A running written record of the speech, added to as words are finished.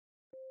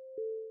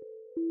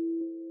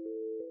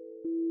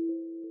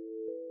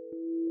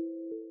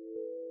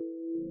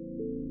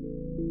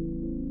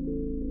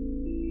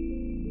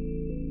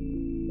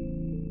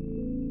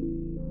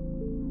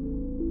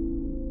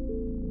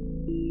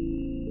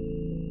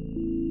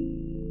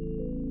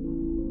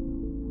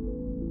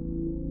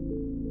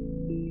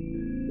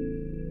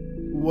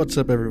What's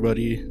up,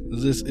 everybody?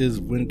 This is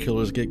When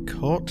Killers Get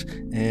Caught,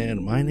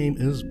 and my name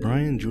is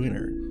Brian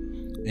Joyner,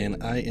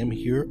 and I am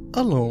here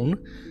alone.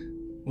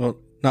 Well,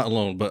 not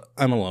alone, but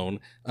I'm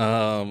alone.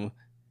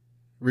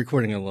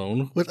 Recording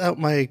alone without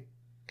my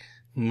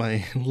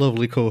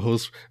lovely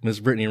co-host,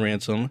 Miss Brittany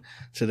Ransom,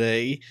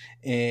 today,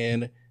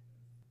 and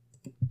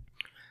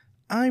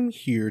I'm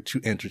here to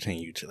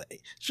entertain you today.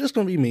 It's just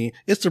gonna be me.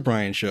 It's the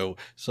Brian Show,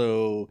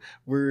 so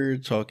we're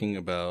talking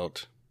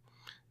about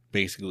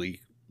basically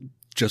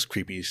just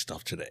creepy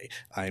stuff today.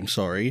 I'm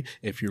sorry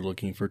if you're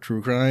looking for true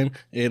crime.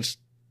 It's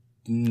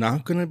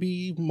not gonna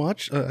be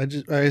much.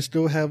 I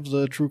still have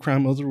the true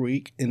crime of the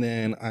week, and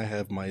then I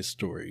have my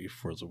story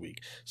for the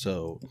week.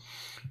 So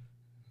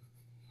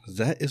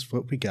that is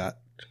what we got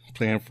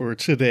planned for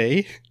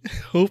today.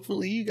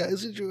 Hopefully you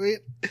guys enjoy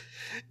it.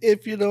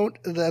 If you don't,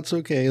 that's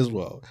okay as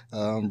well.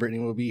 Brittany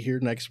will be here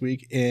next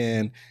week,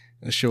 and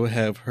she'll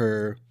have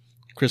her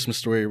Christmas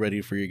story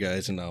ready for you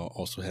guys, and I'll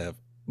also have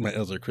my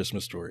other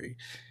Christmas story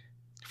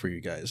for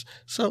you guys.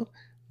 So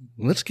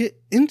let's get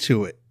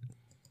into it.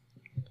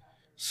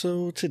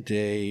 So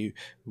today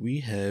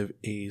we have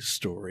a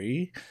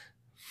story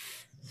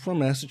from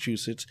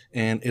Massachusetts,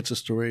 and it's a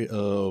story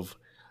of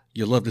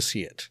you'll love to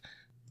see it.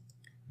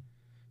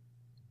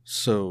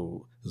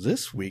 So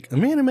this week, a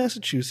man in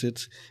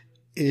Massachusetts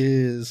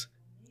is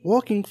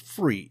walking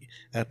free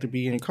after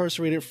being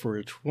incarcerated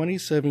for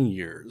 27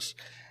 years.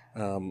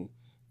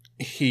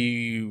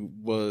 He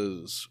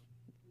was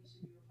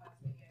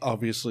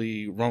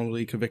obviously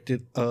wrongly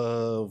convicted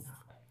of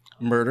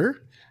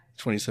murder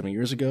 27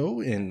 years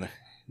ago in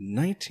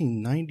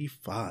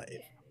 1995.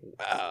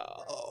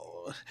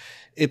 Wow.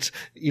 It's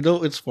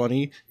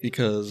funny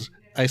because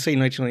I say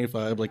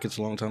 1995 like it's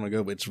a long time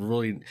ago, but it's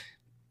really,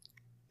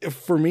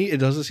 for me,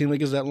 it doesn't seem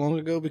like it's that long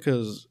ago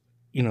because,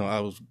 I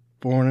was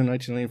born in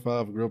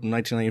 1995, I grew up in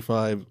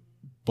 1995,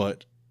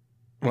 but,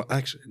 well,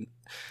 actually,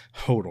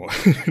 hold on.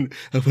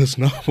 I was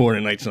not born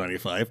in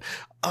 1995.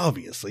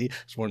 Obviously, I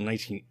was born in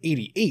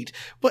 1988,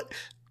 but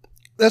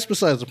that's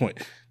besides the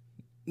point.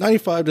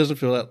 95 doesn't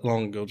feel that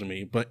long ago to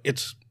me, but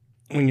it's,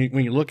 when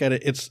you look at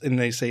it, and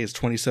they say it's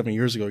 27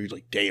 years ago, you're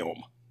like, damn,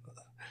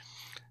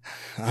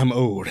 I'm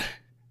old.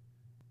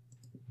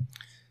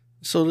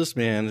 So this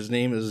man, his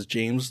name is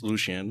James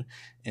Lucien,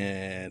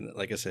 and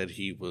like I said,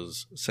 he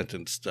was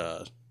sentenced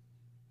about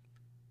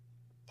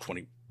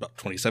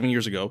 27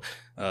 years ago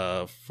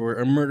for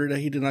a murder that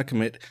he did not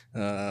commit.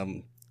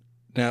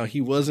 Now,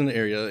 he was in the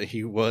area.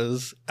 He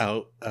was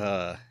out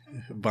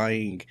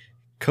buying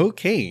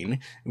cocaine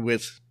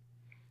with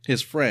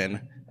his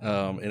friend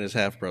and his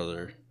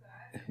half-brother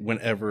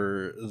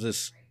whenever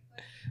this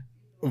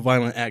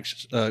violent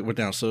action went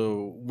down.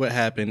 So what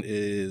happened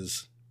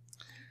is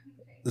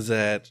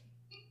that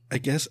I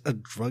guess a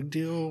drug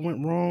deal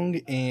went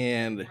wrong,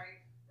 and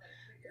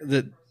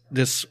that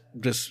this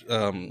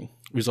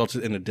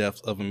resulted in the death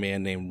of a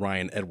man named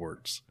Ryan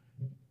Edwards.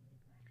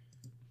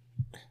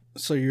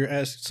 So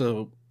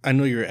I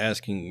know you're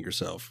asking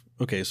yourself,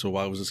 okay, so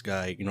why was this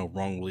guy,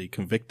 wrongly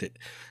convicted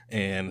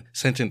and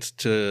sentenced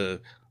to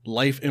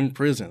life in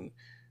prison?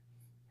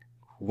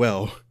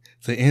 Well,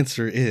 the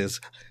answer is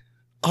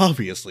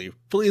obviously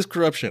police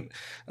corruption.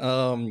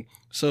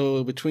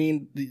 So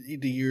between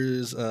the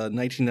years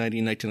 1990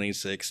 and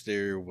 1996,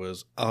 there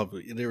was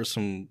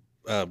some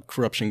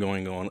corruption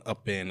going on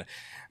up in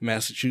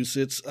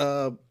Massachusetts,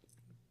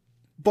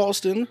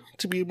 Boston,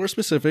 to be more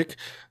specific.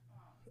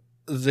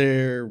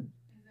 There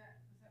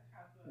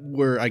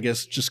were, I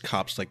guess, just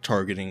cops like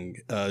targeting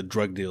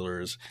drug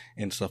dealers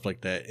and stuff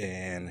like that,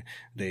 and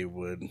they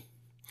would,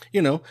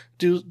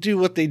 do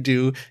what they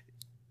do,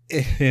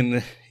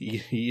 and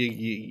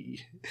you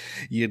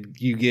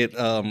get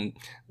a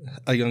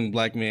young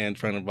black man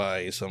trying to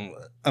buy some,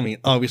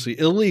 obviously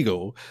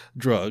illegal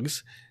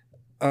drugs,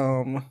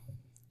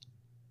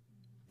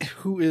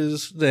 who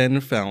is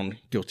then found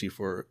guilty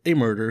for a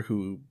murder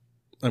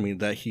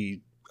that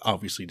he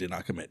obviously did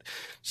not commit.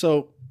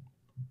 So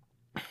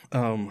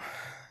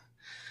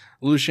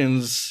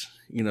Lucien's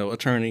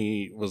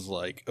attorney was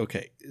like,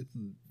 okay,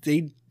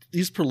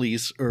 these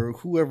police or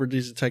whoever,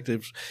 these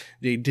detectives,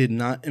 they did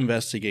not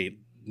investigate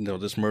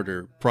this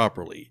murder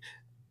properly.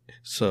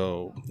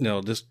 So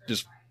this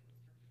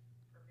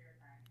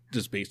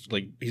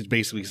basically, he's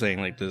basically saying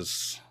like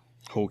this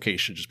whole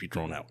case should just be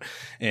thrown out.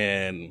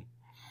 And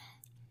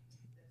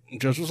the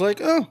judge was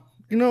like, oh,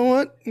 you know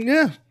what?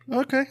 Yeah,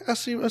 okay. I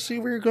see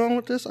where you're going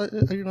with this. I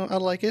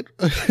like it.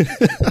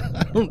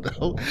 I don't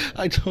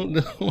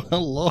know how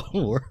law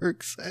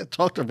works.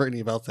 Talk to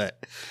Brittany about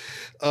that.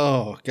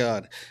 Oh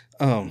God.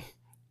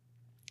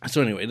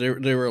 So anyway,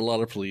 there were a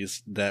lot of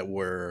police that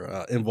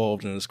were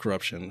involved in this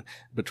corruption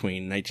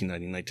between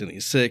 1990 and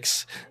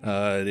 1996.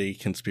 They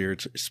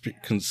conspired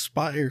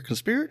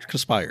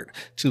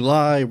to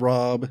lie,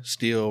 rob,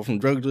 steal from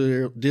drug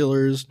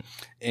dealers,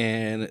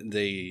 and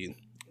they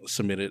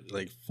submitted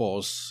like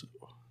false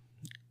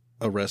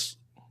arrest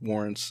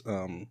warrants.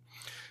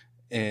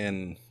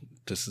 And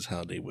this is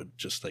how they would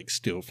just like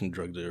steal from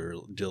drug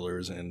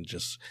dealers and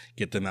just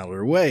get them out of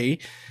their way.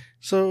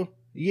 So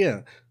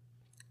yeah.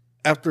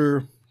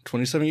 after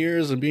 27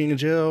 years of being in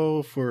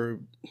jail for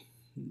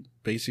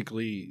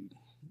basically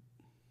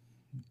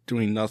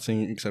doing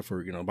nothing except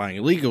for, buying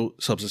illegal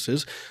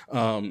substances,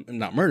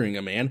 not murdering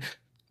a man,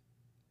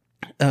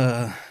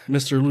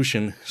 Mr.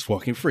 Lucian is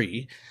walking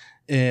free,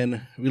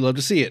 and we love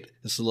to see it.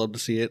 Just love to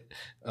see it.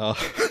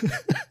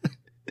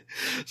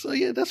 So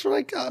yeah, that's what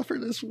I got for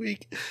this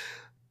week.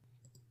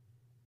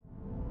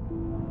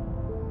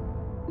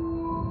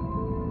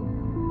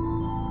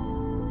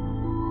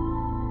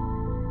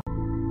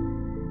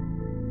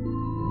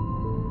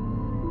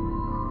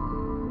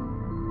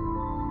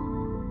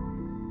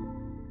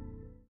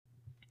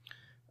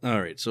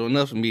 Alright, so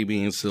enough of me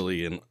being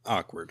silly and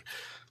awkward.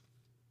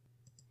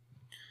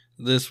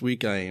 This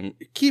week I am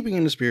keeping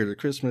in the spirit of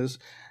Christmas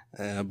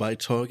by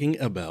talking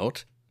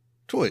about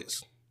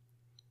toys.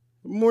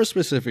 More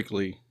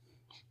specifically,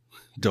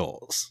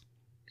 dolls.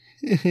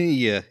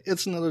 Yeah,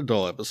 it's another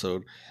doll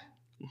episode.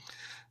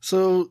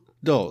 So,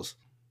 dolls.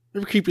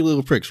 They're creepy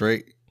little pricks,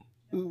 right?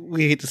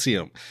 We hate to see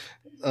them.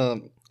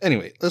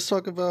 Anyway, let's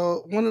talk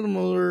about one of the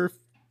more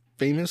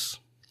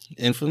famous,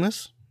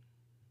 infamous,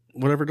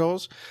 whatever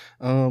dolls.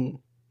 And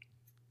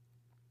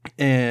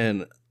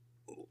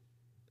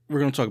we're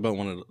going to talk about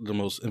one of the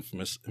most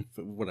infamous,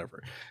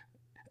 whatever.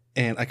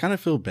 And I kind of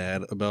feel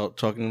bad about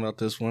talking about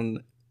this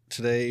one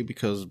today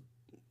because,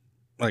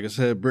 like I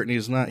said, Brittany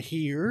is not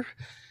here.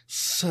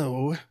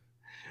 So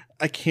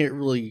I can't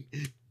really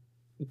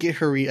get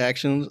her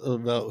reactions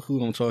about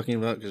who I'm talking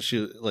about because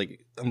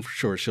I'm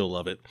sure she'll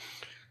love it.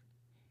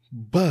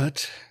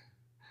 But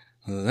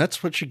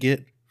that's what you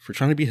get for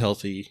trying to be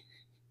healthy.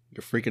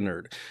 You're a freaking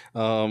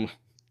nerd.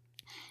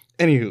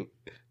 Anywho,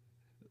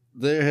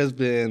 there has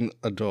been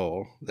a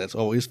doll that's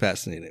always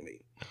fascinated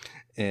me,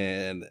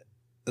 and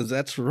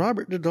that's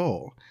Robert the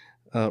doll.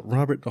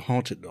 Robert the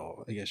Haunted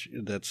Doll. I guess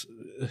that's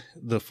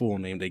the full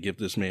name they give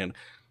this man.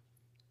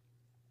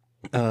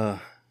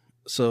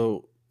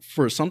 So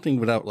for something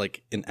without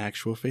like an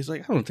actual face,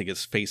 like I don't think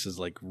his face is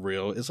like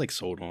real. It's like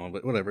sewed on,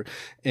 but whatever.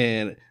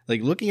 And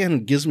like looking at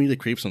him gives me the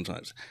creep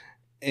sometimes.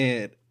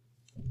 And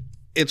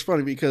it's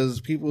funny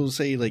because people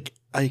say like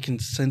I can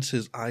sense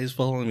his eyes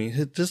following me.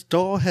 This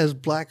doll has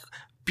black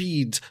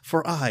beads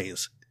for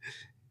eyes.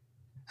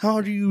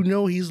 How do you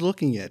know he's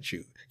looking at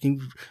you?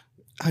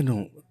 I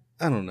don't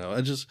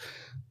know.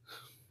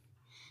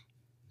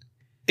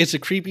 It's a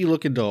creepy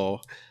looking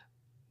doll.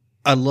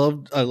 I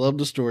love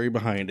the story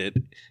behind it.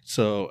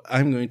 So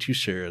I'm going to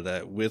share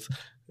that with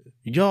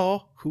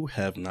y'all who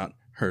have not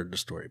heard the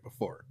story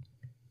before.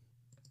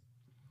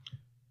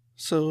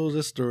 So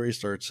this story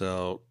starts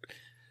out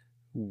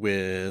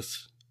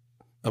with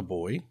a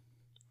boy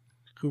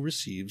who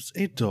receives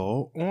a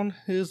doll on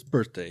his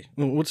birthday.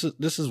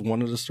 This is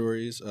one of the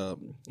stories,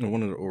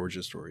 one of the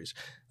origin stories,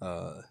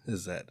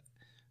 is that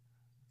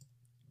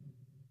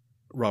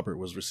Robert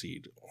was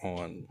received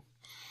on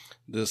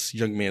this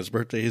young man's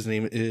birthday. His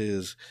name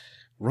is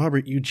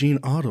Robert Eugene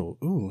Otto.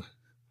 Ooh,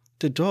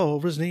 the doll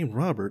was named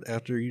Robert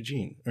after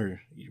Eugene,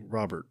 or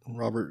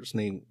Robert's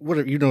name,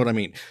 whatever, you know what I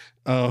mean.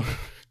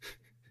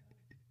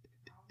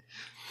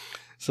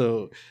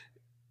 So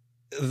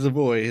the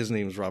boy, his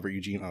name is Robert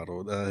Eugene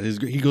Otto.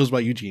 He goes by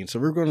Eugene, so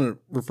we're going to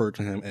refer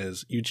to him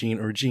as Eugene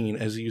or Gene,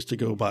 as he used to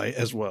go by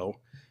as well.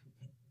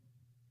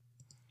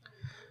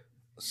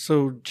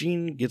 So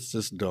Gene gets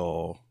this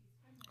doll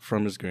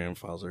from his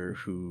grandfather,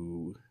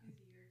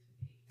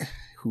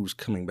 who's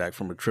coming back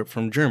from a trip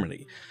from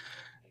Germany,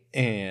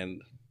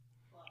 and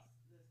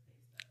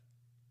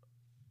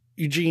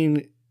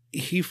Eugene,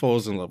 he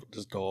falls in love with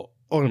this doll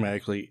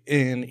automatically,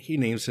 and he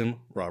names him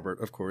Robert,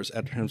 of course,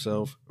 after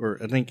himself, or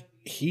I think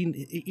he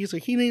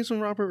names him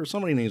Robert, or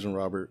somebody names him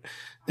Robert.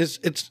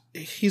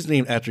 He's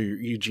named after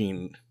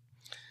Eugene.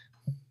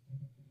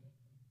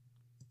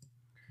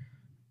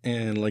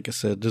 And like I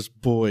said, this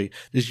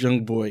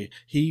young boy,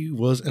 he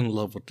was in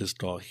love with this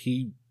doll.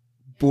 He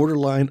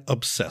borderline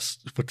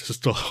obsessed with this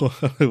doll,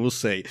 I will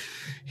say.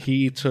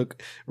 He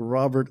took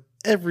Robert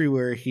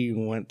everywhere he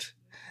went.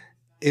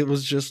 It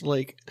was just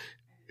like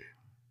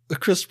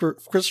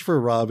Christopher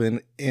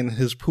Robin and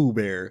his Pooh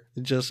Bear.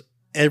 Just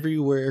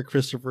everywhere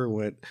Christopher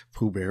went,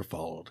 Pooh Bear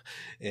followed.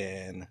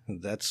 And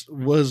that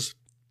was,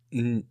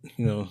 the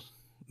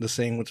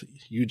same with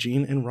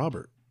Eugene and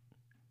Robert.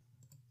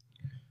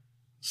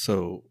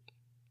 So,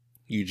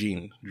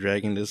 Eugene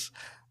dragging this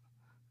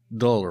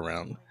doll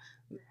around.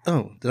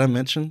 Oh, did I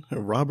mention?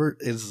 Robert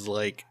is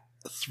like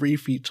 3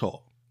 feet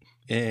tall.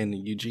 And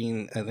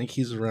Eugene, I think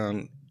he's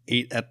around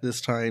 8 at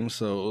this time,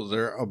 so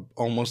they're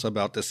almost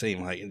about the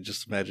same height. And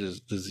just imagine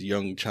this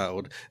young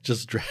child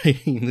just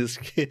dragging this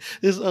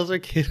other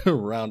kid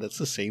around that's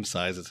the same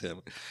size as him.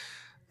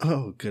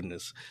 Oh,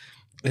 goodness.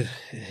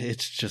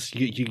 It's just,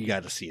 you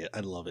got to see it.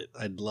 I love it.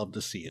 I'd love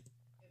to see it.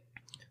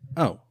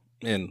 Oh.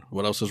 And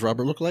what else does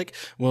Robert look like?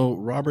 Well,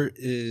 Robert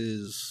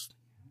is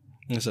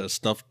a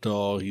stuffed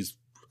doll. He's,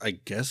 I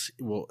guess,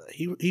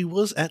 he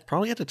was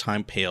probably at the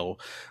time pale.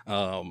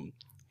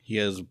 He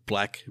has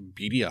black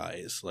beady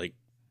eyes, like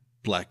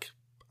black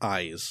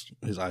eyes.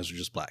 His eyes are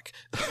just black.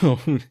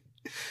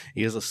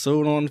 He has a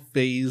sewed on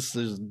face.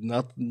 There's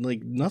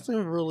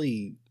nothing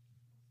really.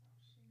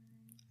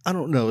 I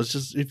don't know. It's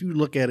just if you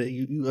look at it,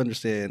 you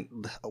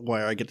understand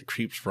where I get the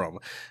creeps from.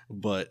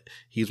 But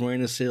he's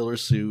wearing a sailor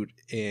suit,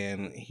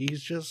 and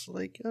he's just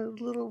like a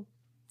little,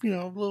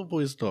 little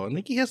boy's doll. I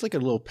think he has like a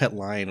little pet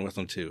lion with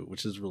him too,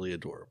 which is really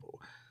adorable.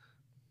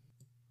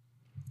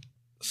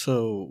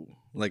 So,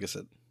 like I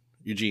said,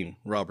 Eugene,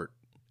 Robert,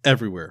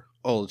 everywhere,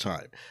 all the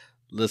time.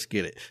 Let's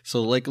get it.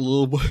 So, like a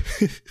little boy,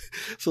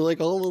 so like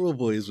all little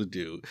boys would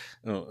do.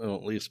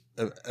 At least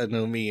I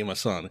know me and my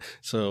son.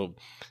 So,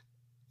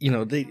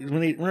 they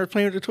when they're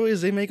playing with their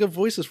toys, they make up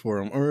voices for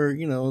them, or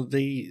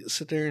they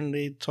sit there and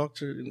they talk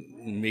to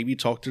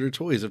their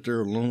toys. If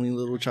they're a lonely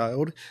little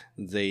child,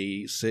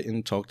 they sit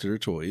and talk to their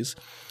toys,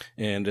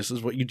 and this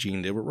is what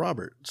Eugene did with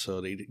Robert.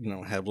 So they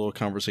have little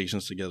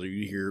conversations together.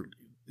 You hear,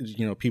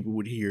 people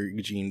would hear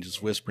Eugene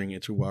just whispering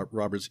into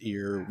Robert's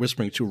ear,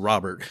 whispering to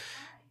Robert,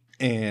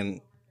 and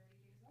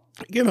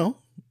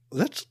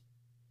that's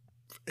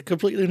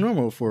completely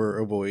normal for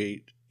a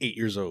boy 8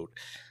 years old.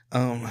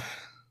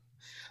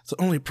 The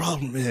only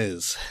problem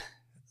is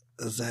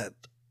that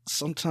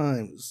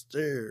sometimes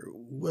there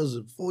was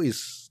a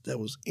voice that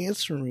was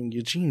answering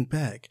Eugene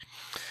back,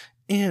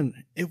 and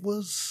it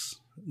was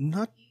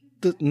not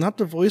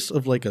the voice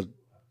of like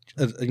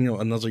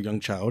another young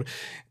child.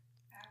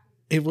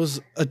 It was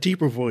a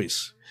deeper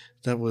voice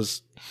that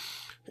was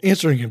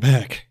answering him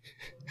back,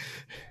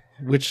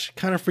 which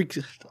kind of freaked.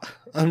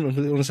 I don't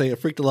know. I want to say it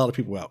freaked a lot of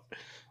people out.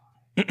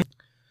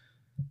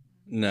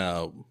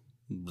 Now,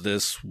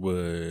 this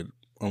would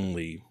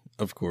only,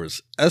 of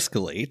course,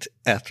 escalate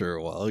after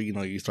a while.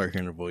 You start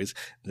hearing a voice,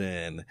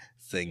 then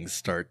things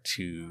start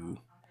to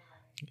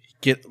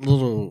get a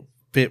little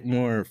bit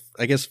more,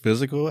 I guess,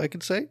 physical, I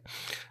could say.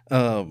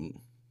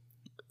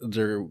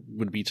 There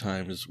would be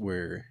times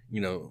where,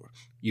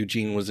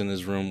 Eugene was in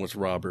his room with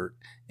Robert,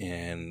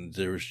 and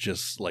there was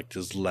just like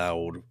this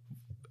loud,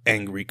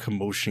 angry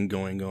commotion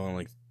going on,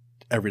 like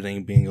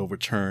everything being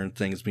overturned,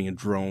 things being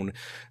thrown,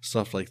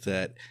 stuff like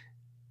that.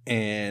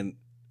 And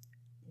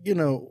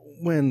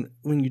when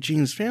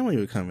Eugene's family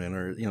would come in,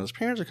 or his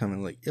parents would come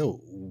in, like, yo,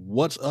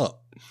 what's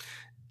up?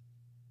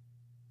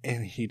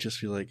 And he'd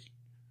just be like,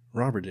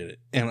 Robert did it.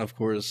 And of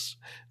course,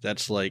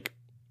 that's like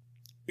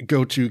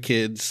go-to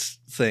kids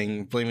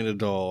thing, blaming the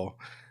doll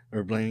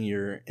or blaming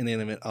your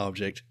inanimate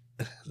object.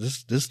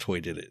 This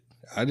toy did it.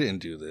 I didn't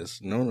do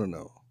this.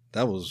 No.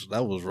 That was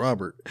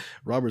Robert.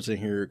 Robert's in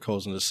here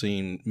causing a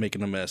scene,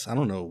 making a mess. I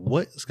don't know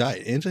what's got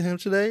into him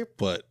today,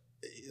 but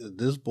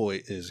this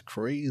boy is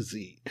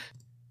crazy.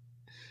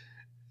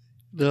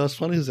 Now, as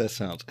funny as that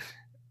sounds,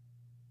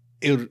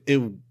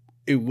 it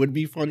would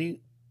be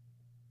funny,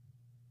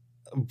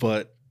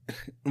 but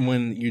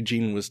when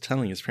Eugene was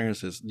telling his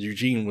parents this,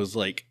 Eugene was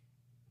like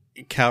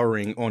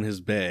cowering on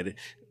his bed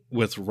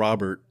with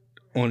Robert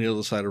on the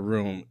other side of the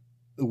room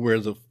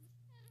where the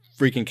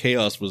freaking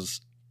chaos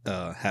was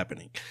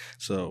happening.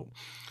 So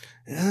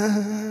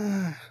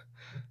his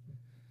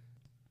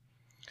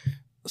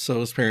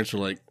parents were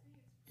like,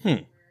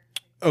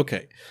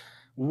 okay,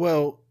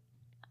 well,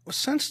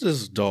 since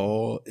this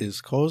doll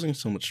is causing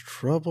so much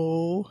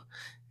trouble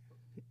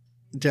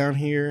down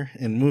here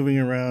and moving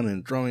around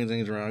and throwing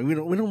things around, we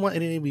don't want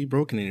anything to be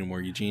broken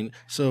anymore, Eugene.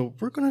 So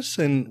we're gonna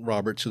send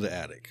Robert to the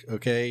attic.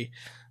 Okay,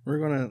 we're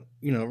gonna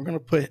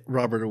put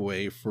Robert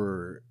away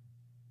for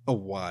a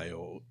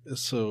while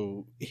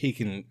so he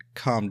can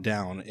calm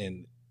down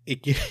and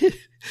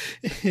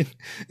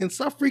and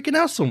stop freaking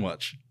out so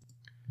much.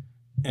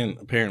 And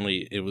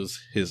apparently it was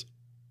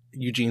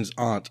Eugene's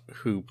aunt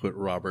who put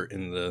Robert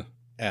in the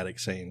attic,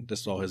 saying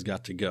this all has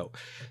got to go.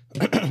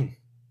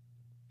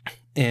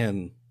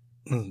 And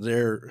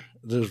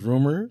there's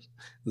rumors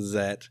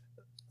that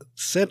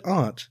said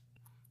aunt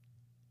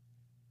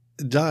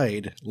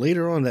died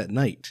later on that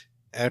night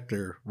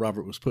after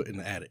Robert was put in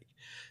the attic.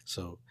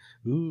 So,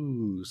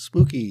 ooh,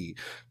 spooky.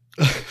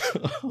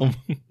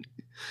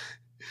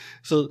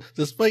 So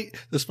despite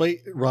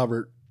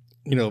Robert,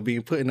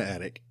 being put in the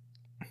attic,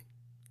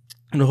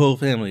 the whole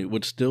family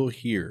would still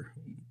hear,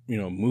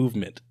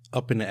 movement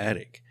up in the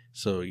attic.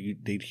 So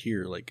they'd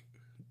hear like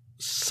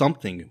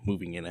something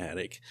moving in the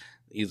attic,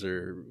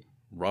 either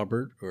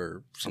Robert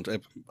or some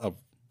type of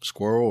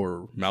squirrel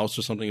or mouse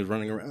or something is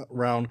running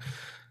around.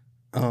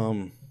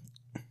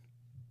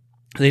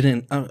 They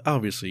didn't,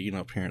 obviously,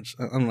 parents,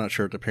 I'm not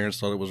sure if the parents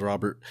thought it was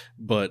Robert,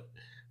 but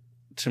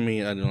to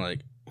me, I'd be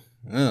like,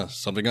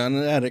 something got in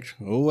the attic.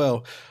 Oh,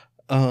 well.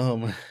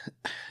 I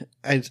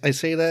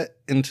say that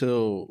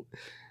until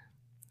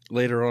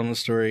later on in the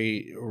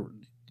story,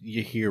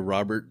 you hear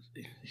Robert,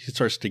 he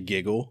starts to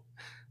giggle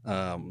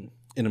in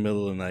the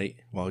middle of the night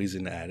while he's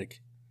in the attic.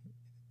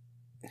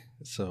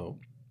 So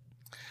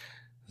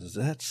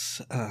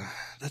that's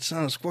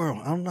not a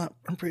squirrel.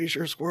 I'm pretty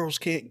sure squirrels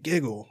can't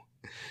giggle.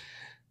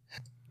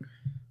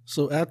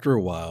 So after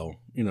a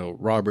while,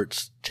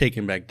 Robert's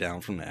taken back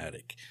down from the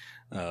attic.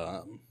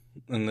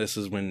 And this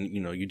is when,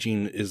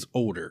 Eugene is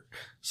older.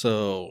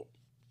 So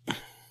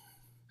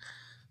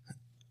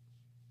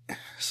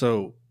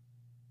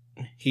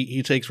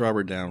he takes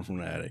Robert down from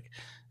the attic,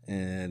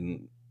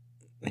 and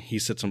he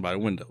sits him by the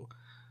window.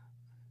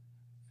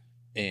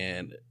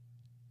 And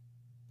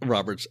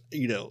Robert's,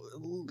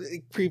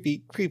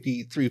 creepy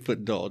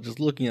 3-foot doll just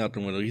looking out the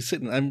window. He's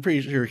sitting, I'm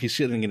pretty sure he's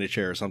sitting in a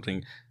chair or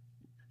something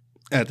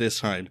at this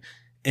time.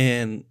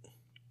 And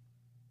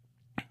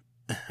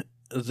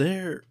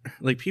they're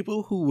like,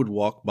 people who would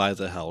walk by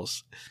the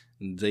house,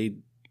 they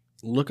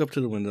look up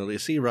to the window, they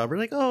see Robert,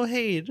 like, oh,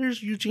 hey,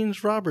 there's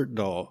Eugene's Robert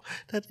doll.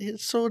 That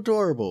is so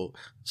adorable.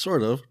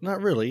 Sort of,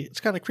 not really. It's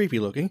kind of creepy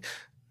looking.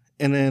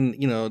 And then,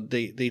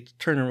 they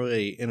turn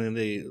away, and then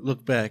they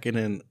look back, and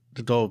then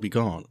the doll will be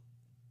gone.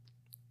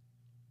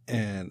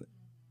 And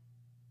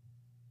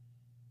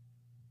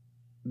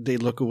they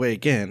look away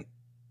again,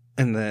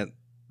 and then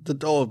the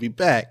doll will be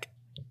back.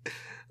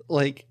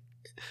 Like,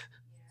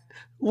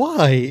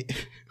 why?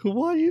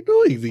 Why are you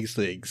doing these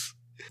things?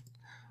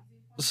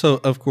 So,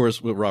 of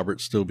course, with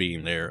Robert still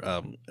being there,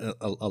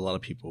 a lot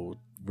of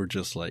people were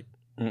just like,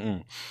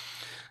 mm-mm.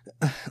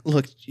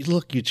 Look,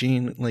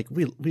 Eugene, like,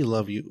 we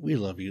love you. We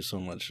love you so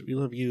much. We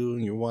love you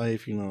and your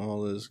wife,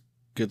 all this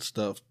good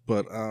stuff.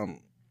 But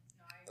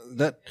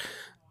that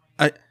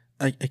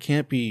I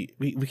can't be.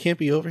 We can't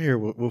be over here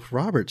with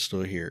Robert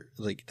still here.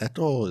 Like, that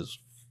doll is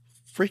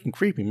freaking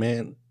creepy,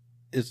 man.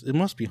 It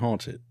must be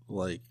haunted.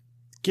 Like,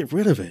 get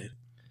rid of it.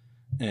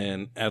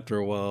 And after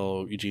a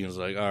while, Eugene's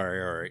like, all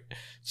right.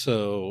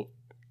 So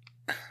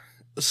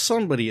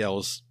somebody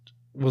else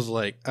was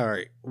like, all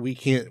right, we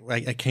can't,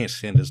 I can't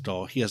stand this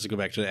doll. He has to go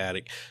back to the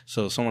attic.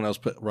 So someone else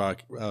put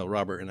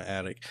Robert in the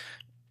attic.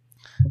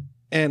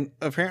 And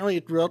apparently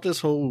throughout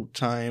this whole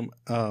time,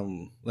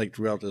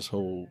 throughout this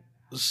whole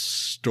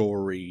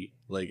story,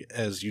 like,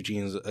 as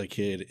Eugene's a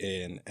kid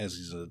and as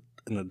he's an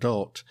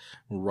adult,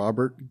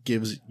 Robert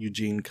gives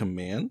Eugene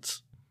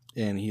commands,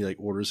 and he, like,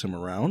 orders him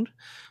around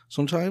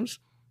sometimes.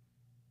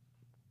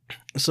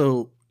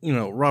 So,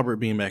 Robert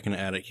being back in the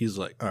attic, he's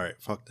like, all right,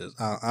 fuck this.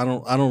 I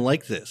don't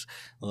like this.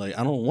 Like,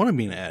 I don't want to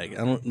be in the attic.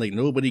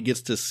 Nobody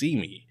gets to see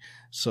me.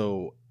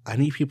 So I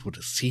need people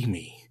to see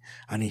me.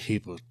 I need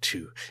people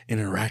to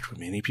interact with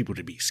me. I need people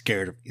to be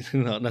scared of me.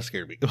 No, not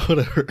scared of me.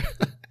 Whatever.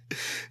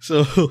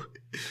 So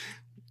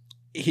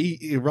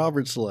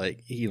Robert's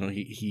like,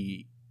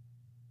 he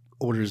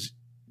orders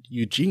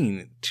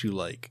Eugene to,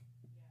 like,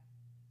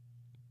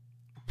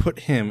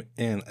 put him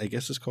in, I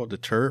guess it's called the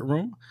turret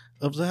room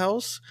of the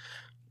house,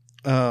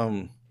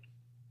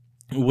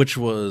 which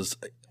was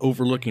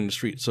overlooking the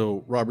street.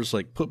 So Robert's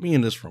like, put me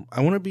in this room. I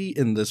want to be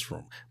in this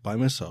room by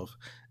myself,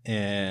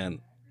 and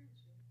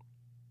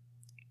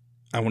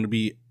I want to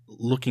be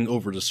looking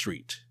over the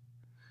street.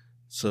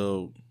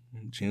 So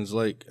Gene's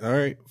like, all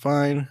right,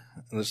 fine,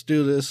 let's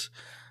do this.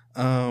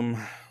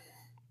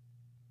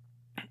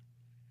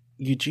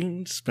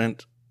 Eugene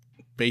spent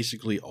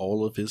basically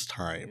all of his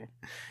time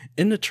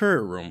in the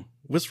turret room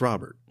with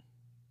Robert,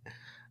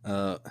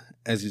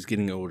 as he's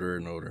getting older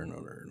and older and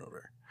older and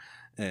older,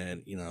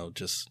 and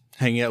just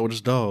hanging out with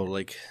his doll,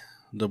 like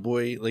the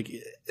boy,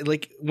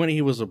 like when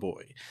he was a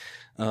boy.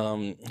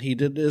 He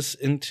did this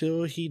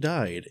until he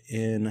died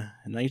in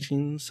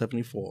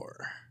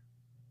 1974.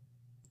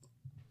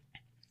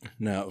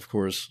 Now, of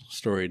course,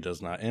 story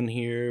does not end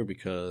here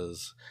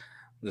because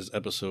this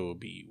episode will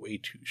be way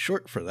too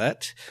short for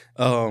that.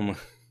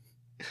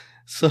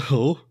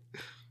 So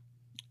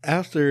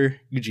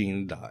after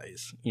Eugene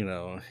dies,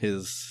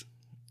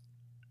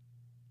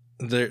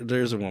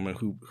 there's a woman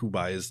who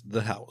buys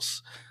the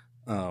house.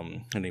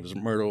 Her name is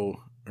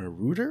Myrtle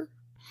Reuter.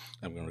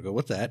 I'm going to go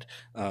with that.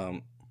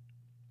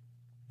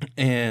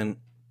 And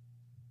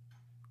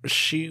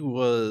she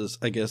was,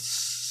 I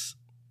guess,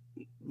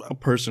 a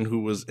person who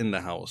was in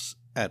the house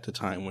at the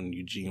time when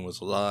Eugene was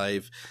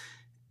alive.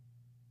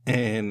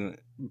 And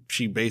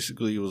she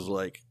basically was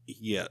like,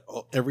 yeah,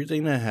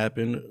 everything that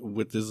happened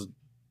with this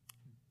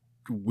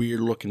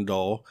weird looking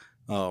doll,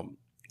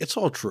 it's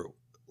all true.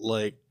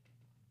 Like,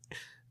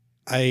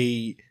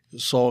 I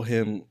saw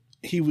him,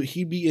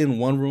 he'd be in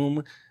one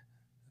room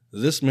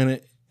this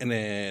minute, and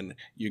then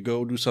you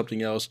go do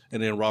something else,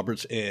 and then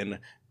Robert's in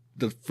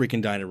the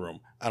freaking dining room.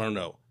 I don't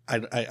know.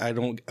 I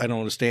don't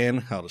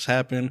understand how this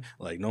happened.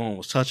 Like, no one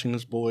was touching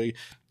this boy,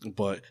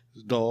 but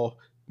the doll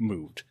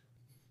moved.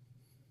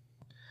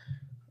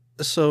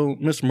 So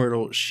Miss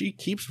Myrtle, she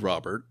keeps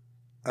Robert,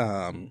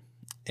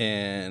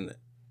 and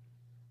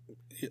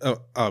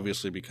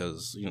obviously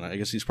because, I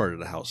guess he's part of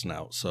the house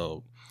now.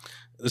 So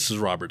this is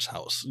Robert's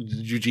house.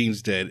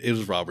 Eugene's dead. It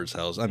was Robert's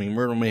house. I mean,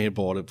 Myrtle may have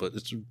bought it, but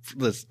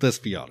let's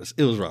be honest.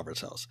 It was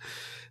Robert's house.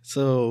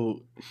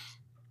 So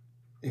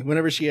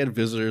whenever she had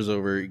visitors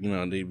over,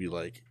 they'd be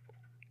like,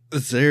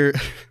 is there...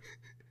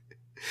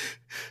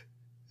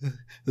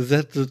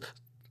 that the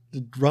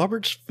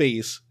Robert's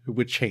face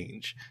would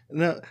change.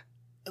 Now,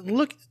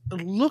 look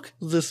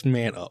this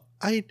man up.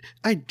 I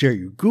dare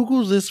you.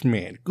 Google this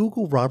man.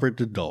 Google Robert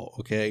the doll,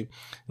 okay?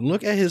 And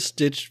look at his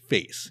stitched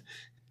face.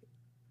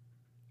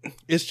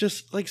 It's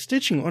just like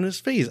stitching on his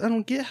face. I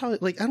don't get how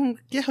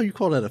you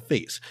call that a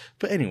face.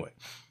 But anyway,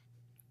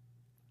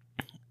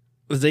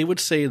 they would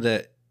say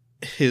that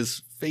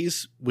his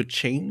face would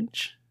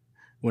change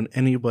when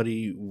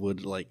anybody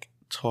would like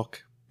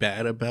talk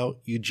bad about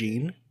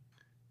Eugene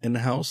in the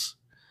house.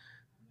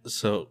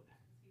 So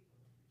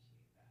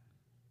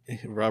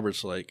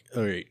Robert's like,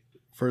 all right,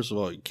 first of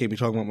all, you can't be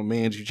talking about my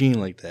man's Eugene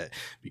like that,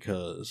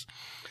 because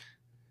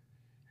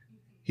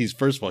he's,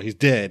 first of all, he's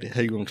dead.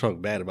 How you gonna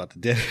talk bad about the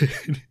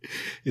dead?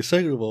 And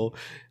second of all,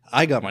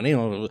 I got my name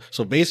on it.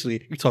 So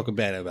basically, you're talking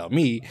bad about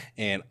me,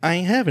 and I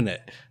ain't having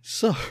that.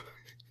 So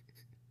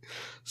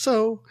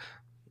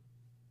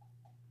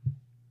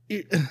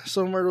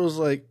Myrtle was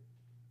like,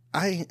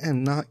 I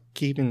am not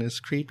keeping this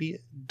creepy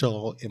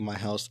doll in my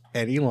house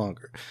any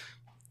longer.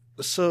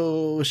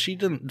 So she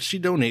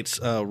donates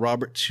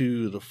Robert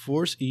to the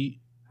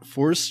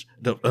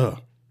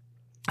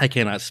I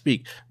cannot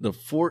speak. The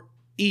Fort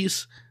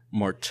East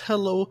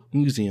Martello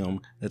Museum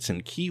that's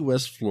in Key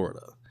West,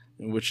 Florida,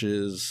 which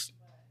is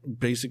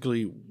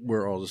basically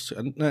where all this.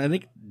 I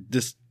think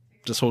this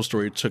whole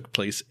story took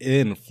place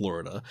in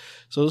Florida,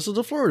 so this is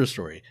a Florida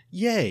story.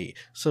 Yay!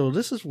 So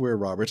this is where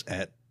Robert's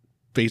at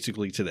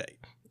basically today.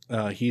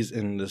 He's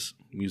in this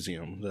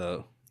museum,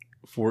 the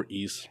Fort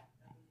East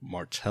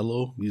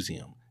Martello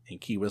Museum in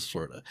Key West,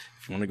 Florida.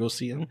 If you want to go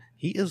see him,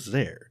 he is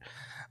there.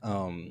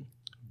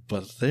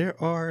 But there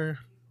are,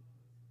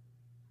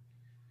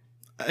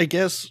 I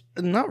guess,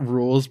 not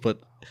rules,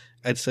 but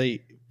I'd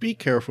say be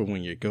careful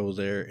when you go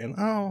there, and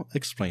I'll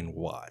explain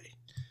why.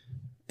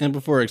 And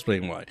before I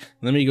explain why,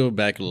 let me go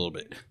back a little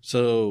bit.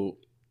 So,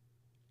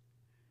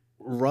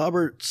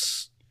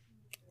 Robert's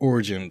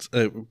origins,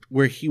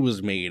 where he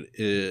was made,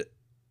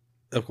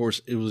 of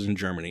course, it was in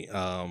Germany.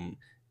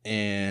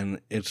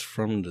 And it's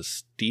from the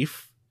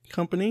Steiff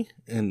company,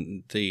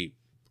 and they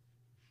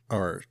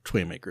are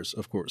toy makers,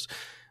 of course.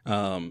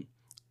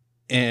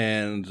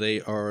 And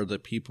they are the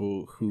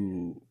people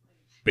who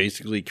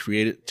basically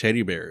created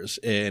teddy bears,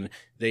 and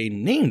they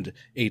named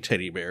a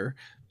teddy bear.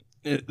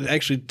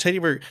 Actually, teddy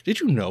bear, did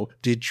you know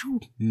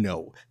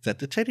that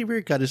the teddy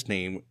bear got its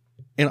name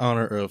in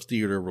honor of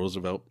Theodore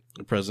Roosevelt,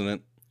 the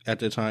president at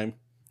the time?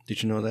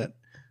 Did you know that?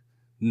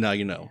 Now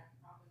you know.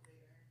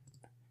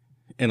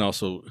 And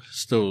also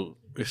still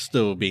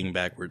being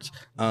backwards.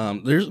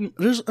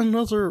 There's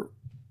another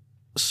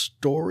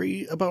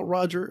story about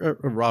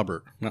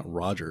Robert.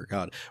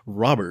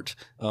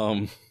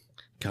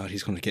 God,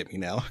 he's going to get me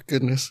now.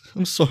 Goodness,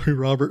 I'm sorry,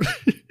 Robert.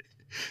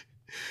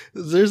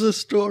 There's a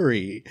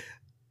story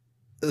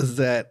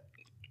that,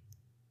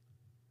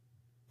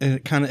 and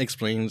it kind of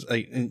explains.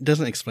 It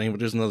doesn't explain, but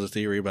there's another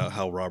theory about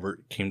how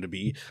Robert came to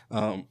be.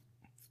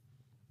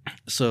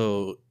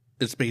 So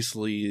it's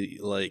basically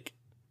like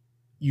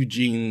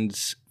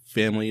Eugene's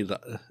family,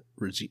 the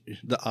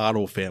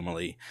Otto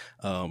family,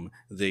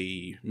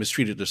 they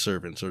mistreated the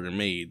servants or their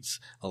maids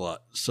a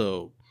lot.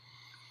 So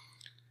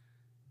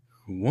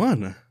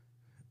one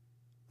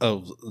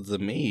of the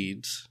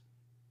maids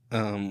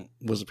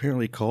was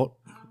apparently caught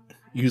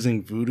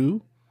using voodoo,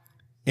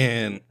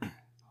 and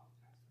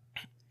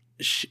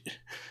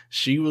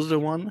she was the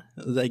one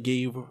that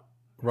gave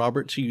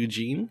Robert to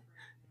Eugene.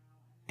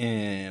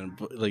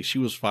 And like, she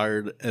was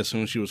fired as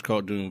soon as she was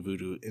caught doing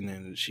voodoo, and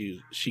then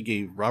she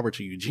gave Robert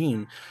to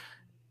Eugene,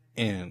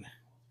 and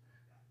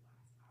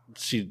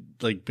she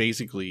like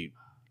basically,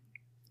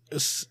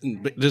 this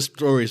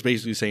story is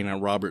basically saying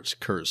that Robert's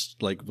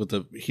cursed, like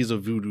he's a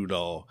voodoo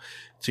doll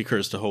to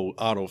curse the whole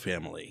Otto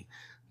family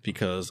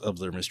because of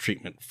their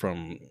mistreatment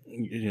from,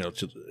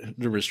 to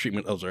the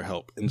mistreatment of their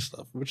help and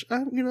stuff. Which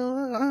I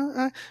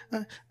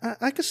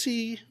could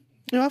see.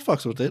 I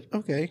fucks with it.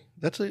 Okay,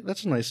 that's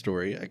a nice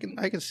story. I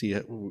can see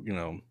it,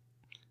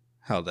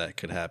 how that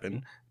could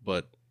happen.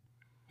 But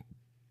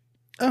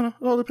I don't know.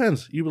 It all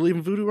depends. You believe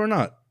in voodoo or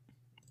not.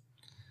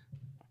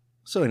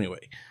 So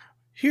anyway,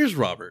 here's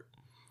Robert.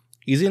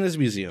 He's in his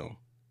museum.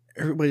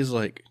 Everybody's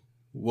like,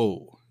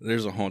 "Whoa,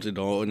 there's a haunted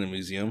doll in the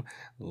museum.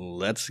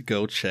 Let's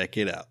go check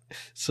it out."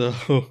 So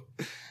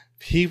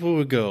people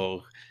would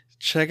go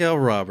check out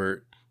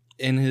Robert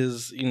in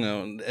his,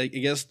 I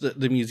guess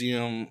the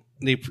museum.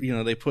 They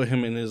put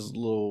him in his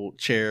little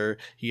chair.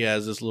 He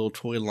has this little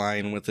toy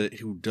lion with it,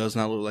 who does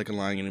not look like a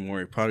lion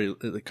anymore. It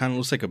kind of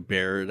looks like a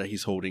bear that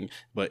he's holding,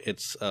 but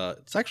it's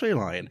actually a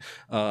lion.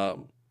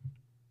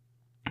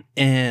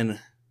 And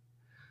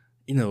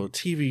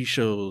TV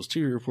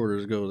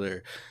reporters go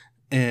there,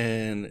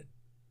 and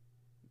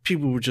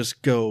people would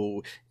just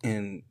go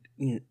and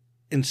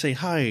say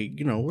hi.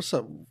 What's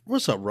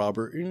up,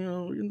 Robert?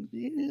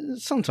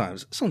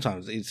 Sometimes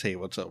they'd say,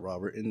 "What's up,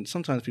 Robert?" And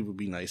sometimes people would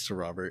be nice to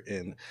Robert,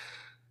 and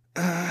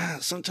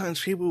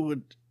sometimes people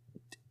would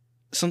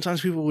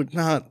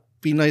not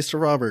be nice to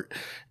Robert,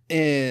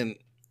 and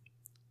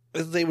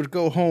they would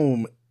go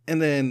home,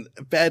 and then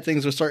bad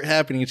things would start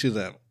happening to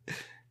them,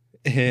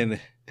 and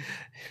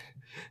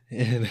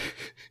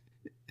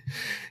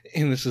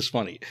this is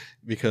funny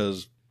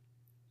because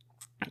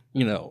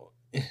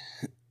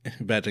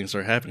bad things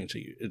start happening to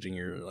you, and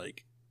you're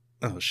like,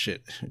 oh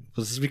shit,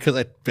 was this because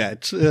I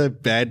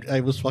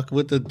was fucking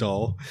with the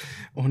doll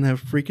on that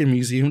freaking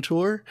museum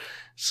tour?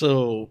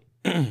 So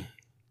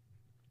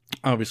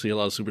obviously a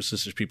lot of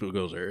superstitious people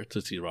go there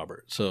to see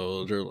Robert.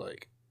 So they're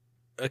like,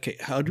 okay,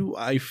 how do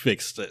I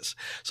fix this?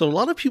 So a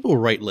lot of people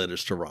write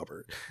letters to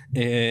Robert,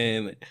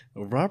 and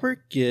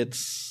Robert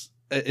gets,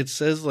 it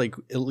says like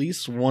at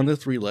least 1 to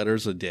 3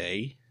 letters a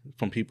day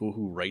from people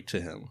who write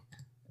to him.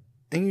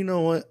 And you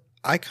know what?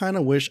 I kind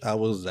of wish I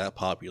was that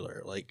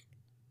popular. Like,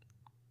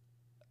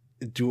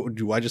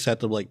 do I just have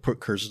to like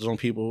put curses on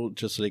people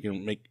just so they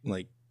can make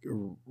like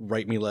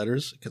write me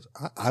letters? Because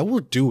I will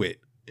do it.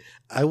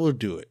 I will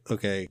do it.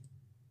 Okay.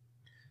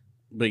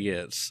 But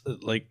yeah, it's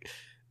like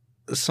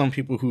some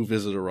people who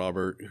visited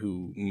Robert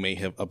who may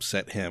have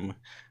upset him,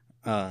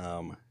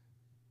 have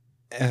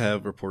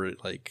reported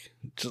like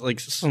just like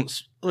some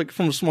like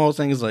from small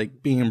things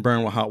like being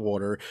burned with hot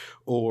water,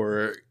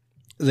 or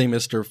they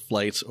missed their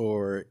flights,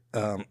 or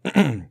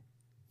they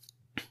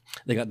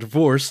got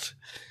divorced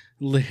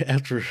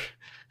after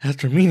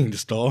meeting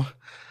this doll.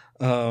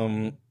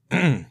 And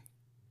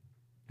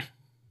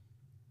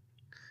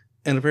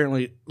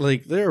apparently,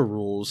 like, there are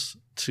rules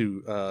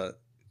to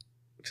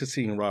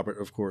seeing Robert,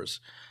 of course.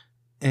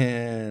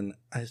 And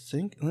I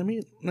think let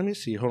me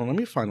see. Hold on, let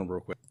me find them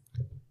real quick.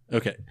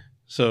 Okay,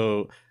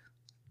 so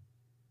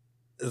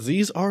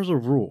these are the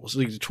rules.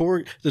 Like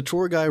the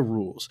tour guide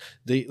rules.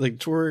 They like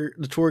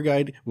the tour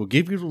guide will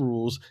give you the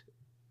rules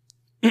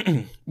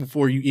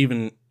before you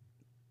even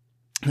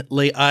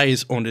lay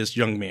eyes on this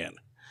young man.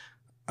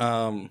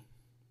 And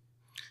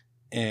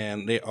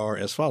they are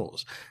as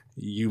follows: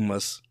 you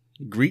must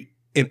greet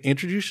and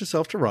introduce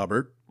yourself to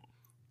Robert.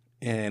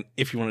 And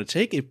if you want to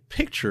take a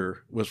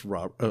picture with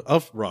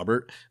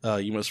Robert,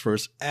 you must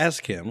first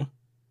ask him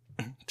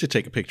to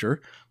take a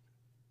picture.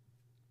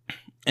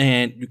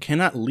 And you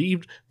cannot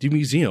leave the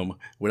museum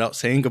without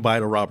saying goodbye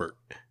to Robert.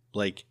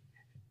 Like,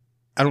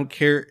 I don't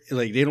care.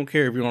 Like, they don't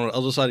care if you're on the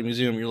other side of the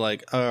museum. You're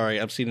like, all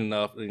right, I've seen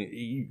enough. And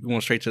you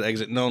going straight to the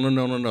exit. No.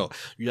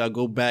 You gotta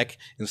go back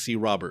and see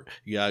Robert.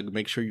 You gotta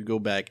make sure you go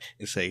back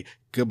and say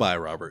goodbye,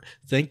 Robert.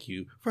 Thank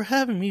you for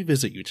having me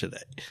visit you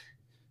today.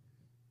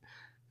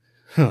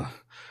 Huh.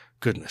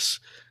 Goodness.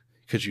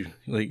 Could you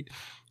like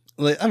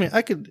I mean,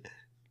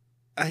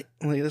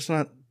 that's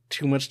not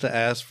too much to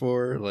ask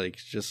for. Like,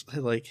 just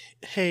like,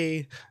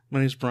 hey, my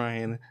name's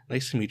Brian.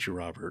 Nice to meet you,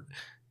 Robert.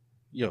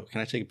 Yo, can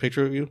I take a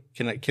picture of you?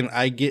 Can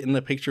I get in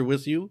the picture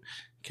with you?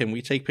 Can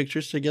we take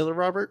pictures together,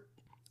 Robert?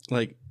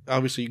 Like,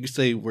 obviously you can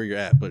say where you're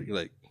at, but you're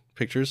like,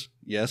 pictures?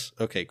 Yes?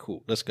 Okay,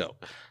 cool. Let's go.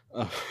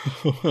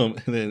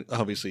 And then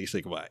obviously you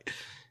say goodbye.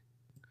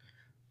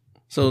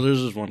 So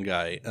there's this one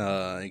guy,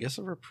 I guess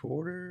a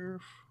reporter.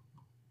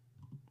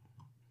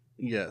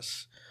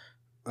 Yes.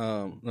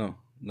 No,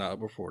 not a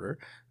reporter.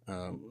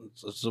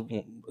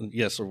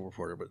 Yes, a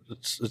reporter, but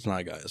it's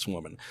not a guy, it's a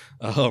woman.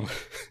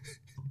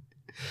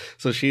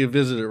 So she had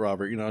visited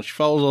Robert, you know, she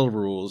follows all the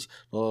rules,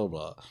 blah,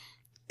 blah, blah.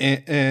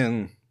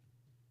 And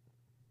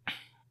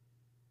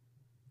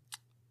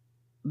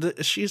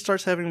she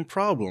starts having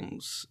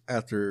problems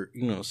after,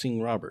 you know,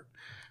 seeing Robert.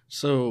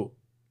 So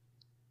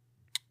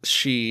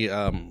she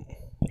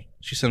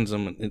sends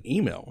him an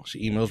email.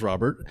 She emails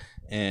Robert,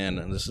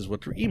 and this is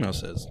what her email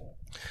says.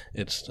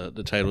 It's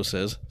the title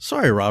says,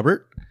 "Sorry,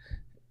 Robert,"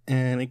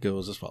 and it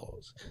goes as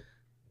follows: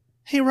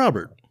 "Hey,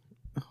 Robert,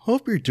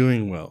 hope you're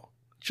doing well.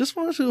 Just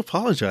wanted to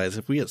apologize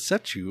if we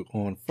upset you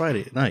on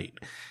Friday night.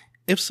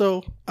 If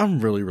so, I'm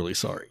really, really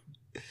sorry.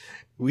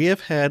 We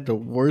have had the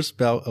worst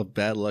bout of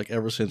bad luck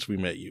ever since we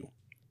met you.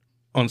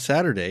 On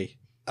Saturday,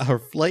 our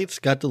flights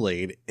got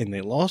delayed and they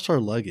lost our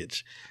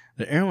luggage.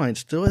 The airline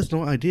still has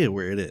no idea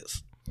where it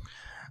is.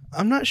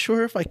 I'm not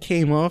sure if I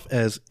came off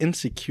as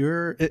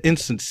insincere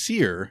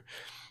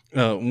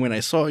when I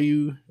saw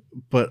you,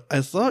 but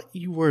I thought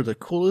you were the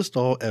coolest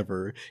doll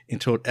ever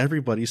and told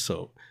everybody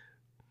so.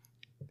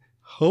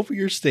 Hope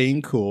you're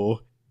staying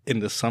cool in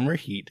the summer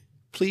heat.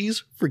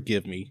 Please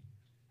forgive me."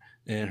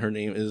 And her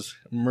name is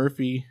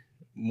Murphy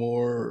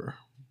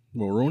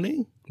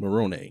Morone.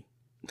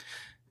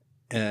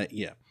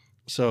 Yeah.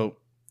 So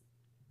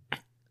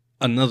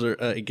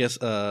another, I guess,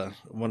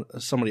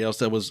 somebody else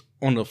that was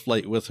on the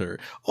flight with her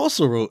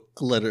also wrote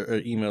a letter or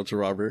email to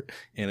Robert,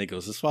 and it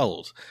goes as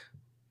follows: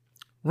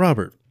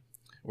 "Robert,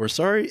 we're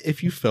sorry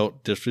if you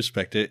felt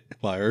disrespected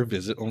by our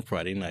visit on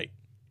Friday night.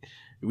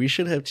 We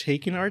should have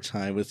taken our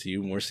time with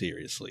you more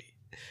seriously.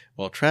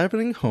 While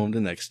traveling home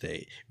the next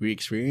day, we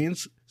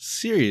experienced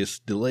serious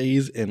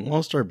delays and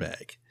lost our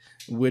bag,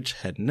 which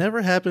had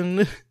never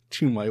happened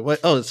to my wife."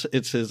 Oh,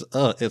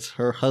 it's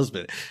her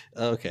husband.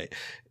 Okay.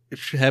 "It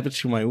should happen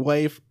to my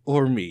wife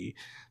or me.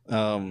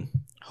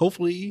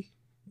 Hopefully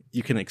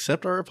you can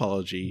accept our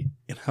apology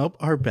and help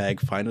our bag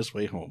find its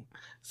way home.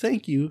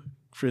 Thank you,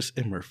 Chris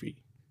and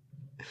Murphy."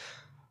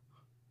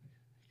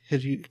 Can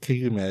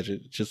you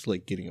imagine just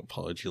like getting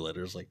apology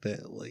letters like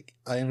that? Like,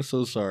 "I am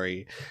so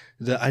sorry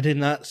that I did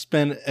not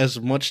spend as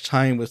much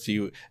time with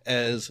you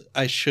as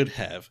I should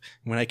have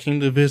when I came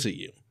to visit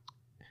you."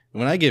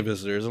 When I get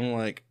visitors, I'm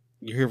like,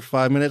 "You're here for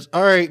 5 minutes.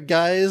 All right,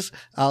 guys,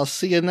 I'll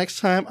see you next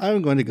time.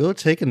 I'm going to go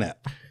take a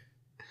nap."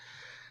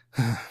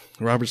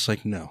 Robert's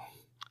like, "No,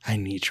 I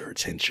need your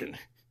attention."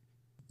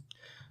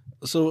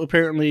 So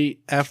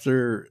apparently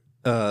after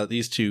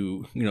these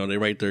two, they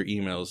write their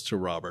emails to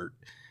Robert.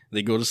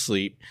 They go to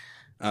sleep.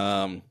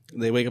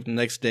 They wake up the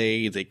next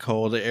day. They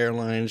call the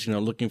airlines,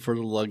 looking for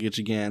the luggage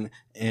again.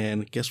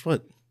 And guess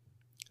what?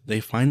 They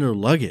find their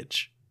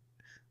luggage.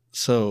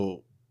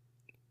 So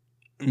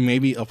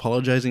maybe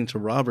apologizing to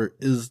Robert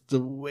is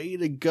the way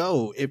to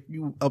go if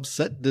you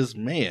upset this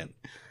man.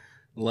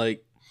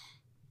 Like,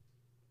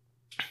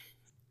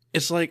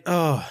 it's like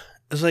going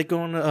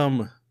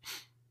to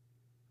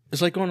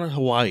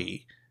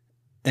Hawaii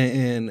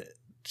and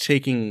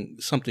taking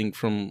something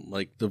from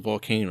like the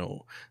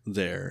volcano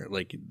there,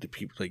 like the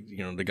people, like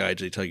the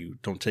guides, they tell you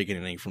don't take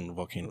anything from the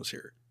volcanoes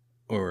here,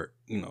 or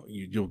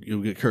you'll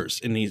get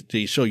cursed. And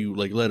they show you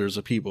like letters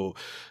of people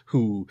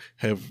who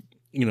have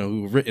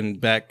who've written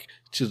back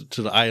to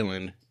the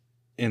island,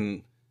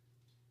 and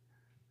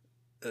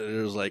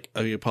it was like,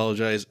 I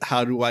apologize.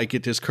 How do I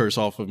get this curse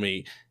off of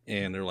me?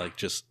 And they're like,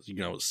 just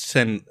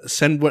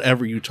send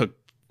whatever you took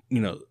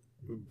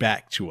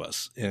back to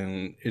us,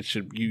 and it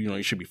should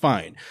you should be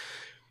fine.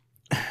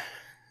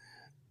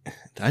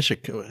 I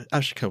should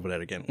cover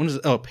that again. What is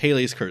it? Oh,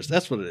 Pele's curse.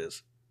 That's what it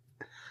is.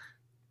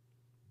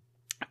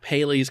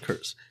 Pele's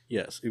curse.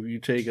 Yes, if you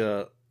take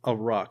a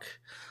rock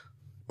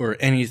or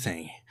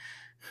anything,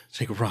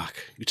 take a rock.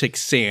 You take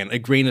sand, a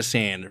grain of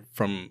sand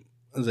from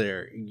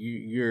there.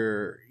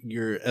 You're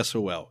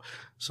SOL.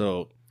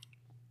 So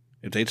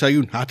if they tell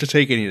you not to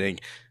take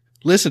anything,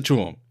 listen to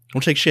them.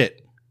 Don't take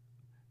shit.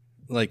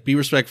 Like, be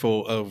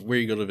respectful of where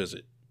you go to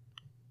visit.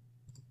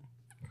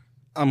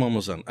 I'm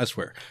almost done, I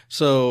swear.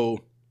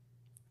 So,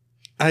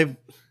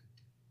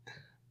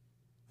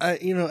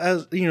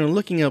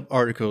 looking up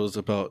articles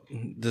about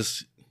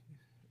this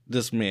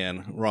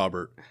man,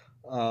 Robert,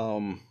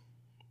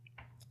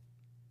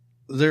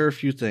 there are a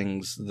few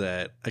things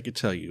that I could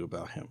tell you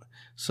about him.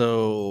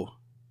 So,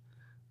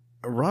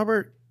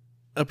 Robert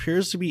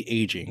appears to be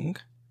aging.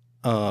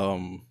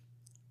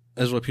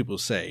 As what people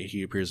say,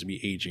 he appears to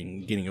be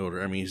aging, getting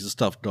older. I mean, he's a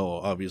stuffed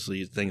doll.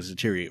 Obviously, things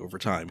deteriorate over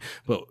time.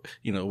 But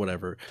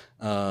whatever.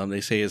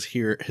 They say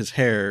his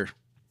hair,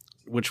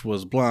 which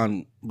was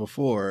blonde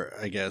before,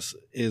 I guess,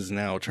 is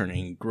now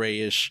turning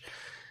grayish,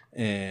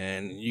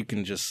 and you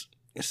can just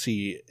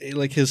see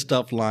like his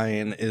stuffed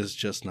lion is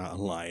just not a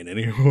lion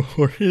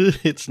anymore.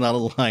 It's not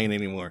a lion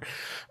anymore.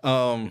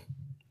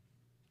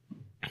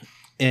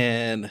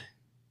 And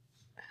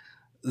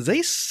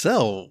they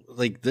sell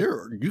like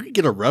you can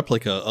get a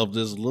replica of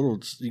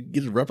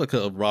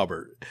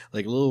Robert,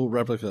 like a little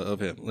replica of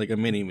him, like a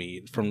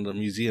mini-me from the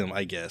museum,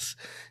 I guess.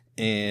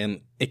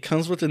 And it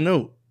comes with a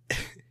note.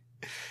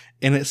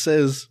 And it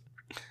says,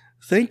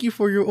 "Thank you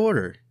for your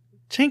order.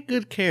 Take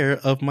good care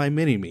of my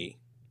mini-me.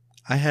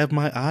 I have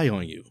my eye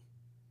on you.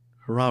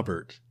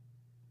 Robert."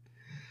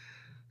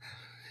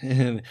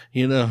 And,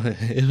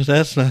 if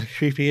that's not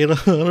creepy, I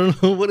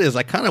don't know what is.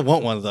 I kind of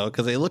want one, though,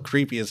 because they look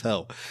creepy as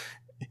hell.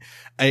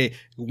 I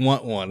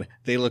want one.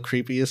 They look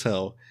creepy as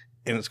hell,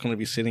 and it's going to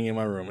be sitting in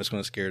my room. It's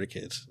going to scare the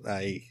kids.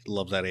 I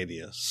love that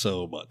idea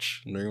so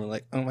much. And they're going to be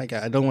like, "Oh my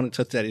God, I don't want to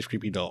touch Daddy's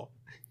creepy doll."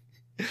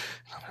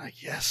 I'm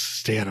like, yes,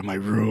 stay out of my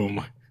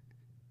room.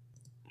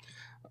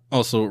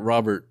 Also,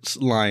 Robert's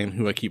lion,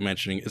 who I keep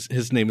mentioning,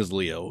 his name is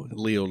Leo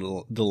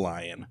the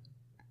lion.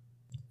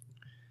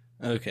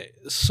 Okay,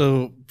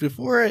 so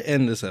before I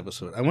end this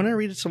episode, I want to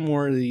read some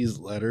more of these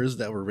letters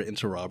that were written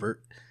to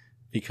Robert,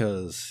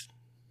 because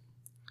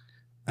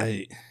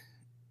I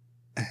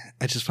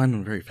just find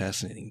them very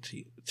fascinating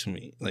to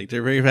me. Like,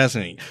 they're very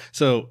fascinating.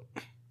 So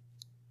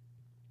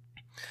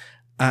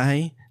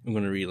I am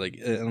going to read, like,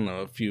 I don't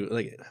know, a few,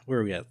 like, where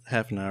are we at?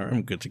 Half an hour?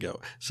 I'm good to go.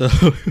 So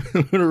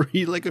I'm going to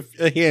read, like,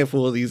 a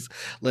handful of these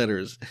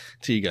letters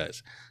to you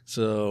guys.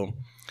 So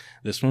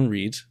this one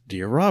reads,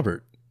 "Dear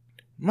Robert,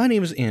 my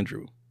name is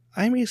Andrew.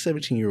 I'm a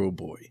 17-year-old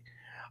boy.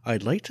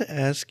 I'd like to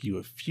ask you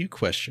a few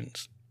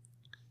questions.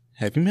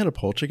 Have you met a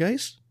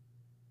poltergeist?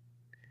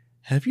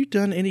 Have you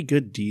done any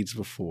good deeds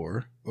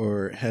before,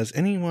 or has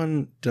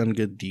anyone done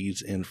good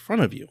deeds in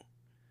front of you?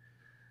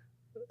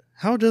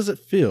 How does it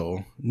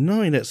feel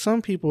knowing that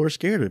some people are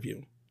scared of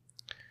you?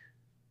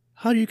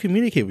 How do you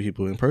communicate with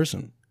people in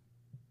person?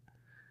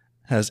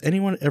 Has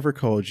anyone ever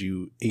called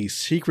you a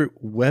secret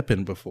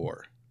weapon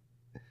before?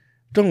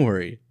 Don't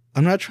worry,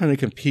 I'm not trying to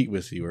compete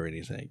with you or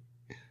anything."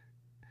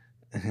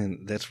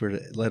 And that's where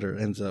the letter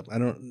ends up. I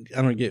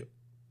don't get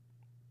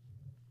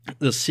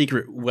the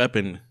secret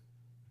weapon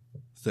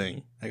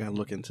thing. I gotta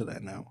look into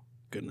that now.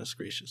 Goodness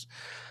gracious.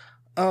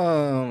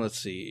 Let's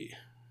see.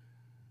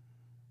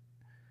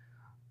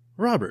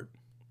 "Robert,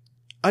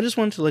 I just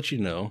wanted to let you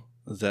know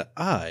that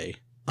I,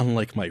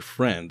 unlike my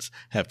friends,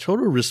 have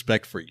total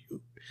respect for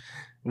you.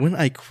 When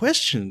I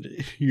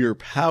questioned your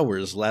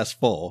powers last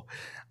fall,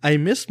 I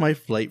missed my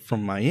flight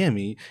from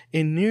Miami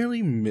and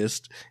nearly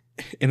missed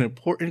an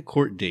important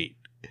court date.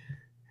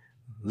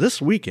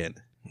 This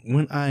weekend,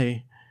 when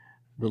I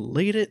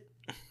related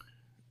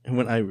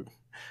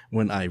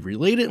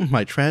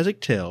my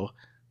tragic tale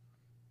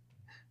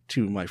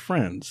to my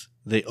friends,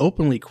 they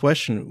openly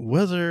questioned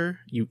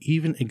whether you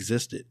even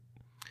existed.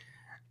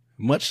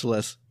 much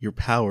less your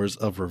powers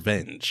of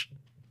revenge.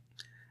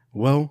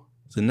 Well,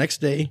 the next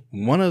day,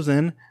 one of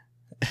them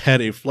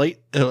had a flat.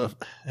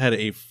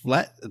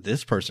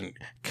 This person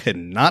could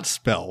not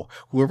spell.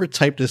 Whoever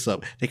typed this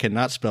up, they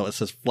cannot spell. It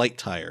says flight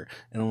tire,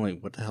 and I'm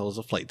like, what the hell is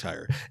a flight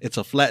tire? It's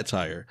a flat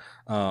tire.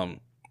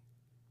 And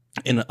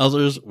the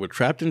others were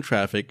trapped in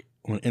traffic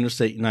on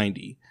Interstate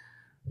 90.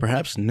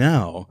 Perhaps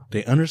now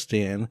they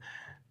understand.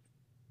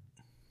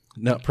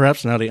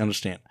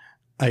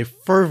 I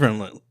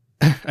fervently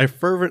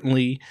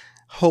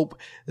hope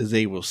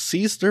they will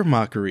cease their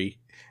mockery.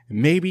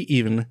 Maybe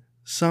even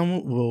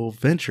some will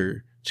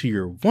venture to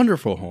your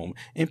wonderful home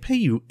and pay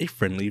you a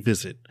friendly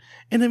visit.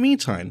 In the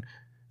meantime,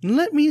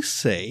 let me just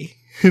say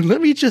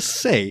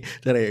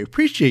that I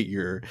appreciate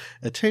your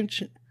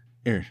attunation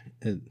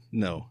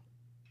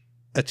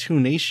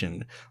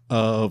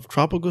of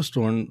Tropical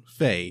Storm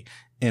Faye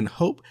and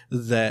hope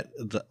that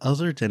the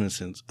other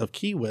denizens of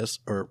Key West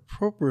are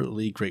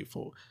appropriately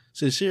grateful.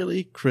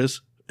 Sincerely,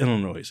 Chris,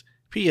 Illinois.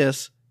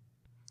 P.S.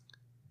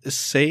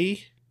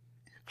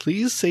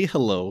 Please say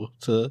hello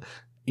to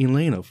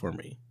Elena for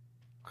me.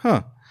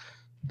 Huh.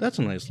 That's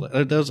a nice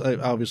letter.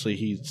 Obviously,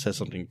 he said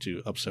something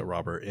to upset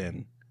Robert,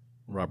 and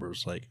Robert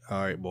was like,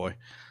 all right, boy,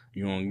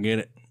 you want to get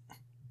it?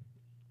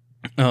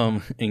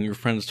 And your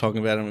friend's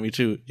talking about it with me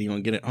too. You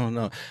want to get it? Oh,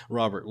 no.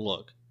 Robert,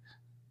 look.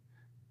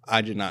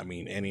 I did not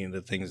mean any of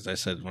the things that I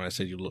said when I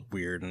said you look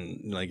weird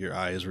and like your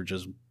eyes were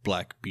just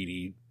black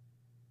beady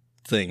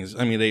things.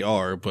 I mean, they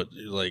are, but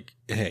like,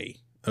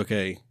 hey,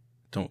 okay,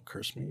 don't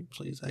curse me,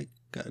 please. I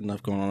got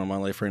enough going on in my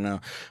life right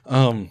now.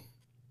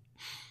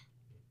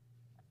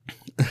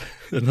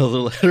 Another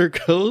letter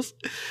goes,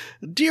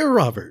 Dear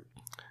Robert,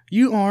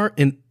 you are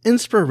an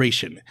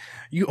inspiration.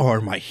 You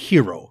are my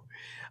hero.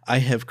 I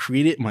have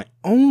created my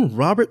own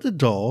Robert the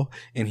Doll,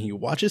 and he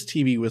watches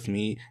TV with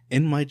me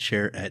in my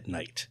chair at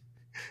night.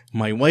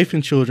 My wife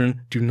and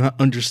children do not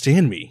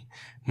understand me.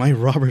 My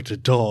Robert the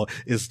Doll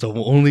is the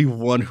only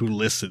one who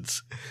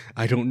listens.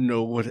 I don't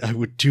know what I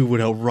would do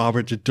without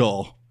Robert the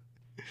Doll.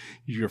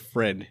 Your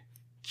friend,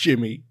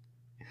 Jimmy.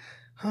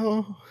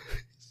 Oh,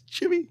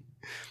 Jimmy.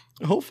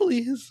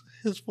 Hopefully his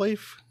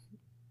wife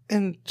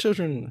and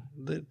children,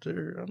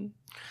 they're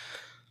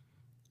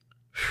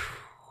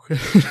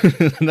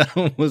that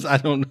one was, I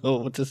don't know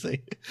what to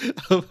say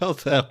about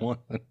that one.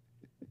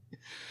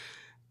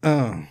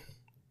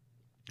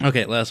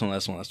 Okay, last one.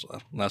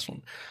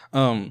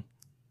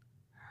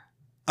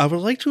 I would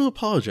like to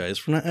apologize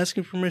for not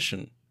asking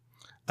permission.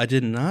 I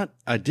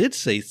did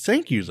say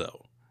thank you,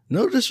 though.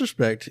 No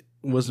disrespect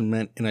wasn't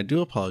meant, and I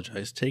do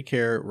apologize. Take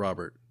care,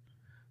 Robert.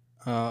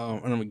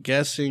 And I'm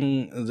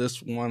guessing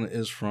this one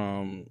is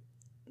from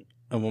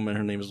a woman.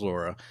 Her name is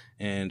Laura,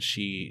 and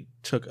she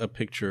took a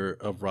picture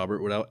of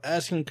Robert without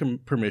asking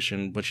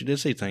permission, but she did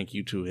say thank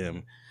you to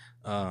him.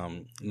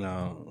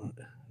 Now,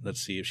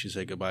 let's see if she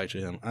said goodbye to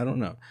him. I don't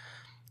know.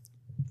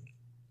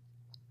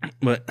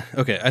 But,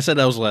 okay, I said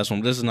that was the last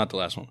one, but this is not the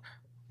last one.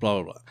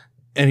 Blah, blah, blah.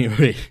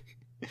 Anyway,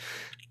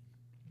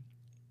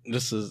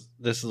 this is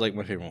like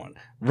my favorite one.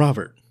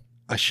 Robert,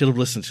 I should have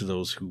listened to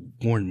those who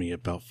warned me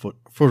about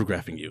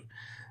photographing you.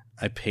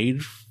 I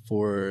paid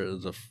for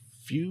the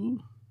few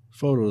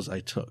photos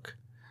I took.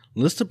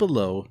 Listed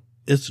below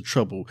is the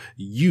trouble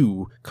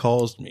you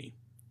caused me.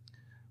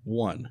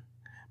 1.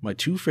 My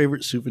 2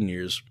 favorite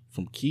souvenirs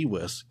from Key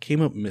West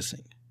came up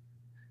missing.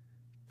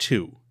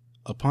 2.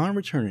 Upon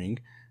returning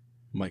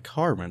my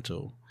car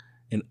rental,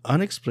 an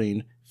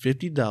unexplained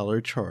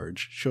 $50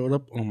 charge showed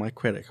up on my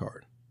credit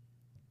card.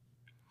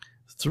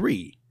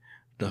 3.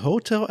 The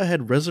hotel I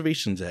had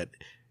reservations at,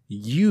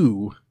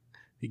 you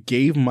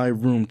gave my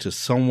room to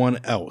someone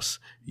else.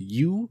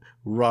 You,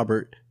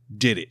 Robert,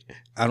 did it.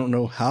 I don't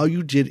know how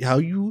you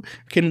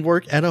can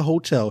work at a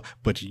hotel,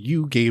 but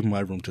you gave my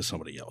room to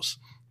somebody else.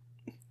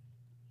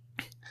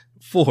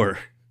 4.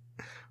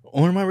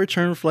 On my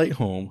return flight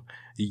home,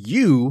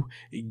 you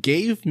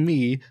gave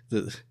me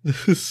the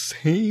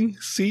same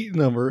seat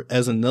number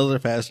as another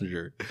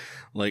passenger.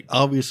 Like,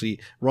 obviously,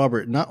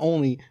 Robert, not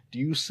only do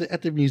you sit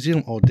at the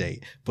museum all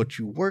day, but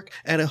you work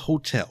at a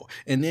hotel.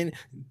 And then,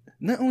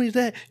 not only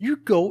that, you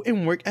go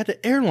and work at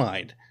the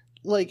airline.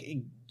 Like,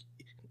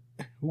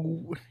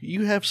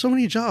 you have so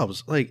many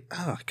jobs. Like,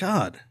 oh,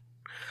 God.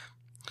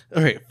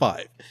 All right,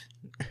 5.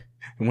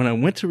 When I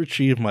went to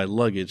retrieve my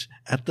luggage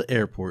at the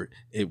airport,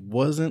 it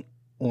wasn't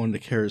on the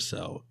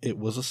carousel it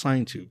was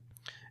assigned to.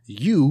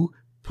 You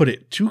put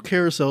it 2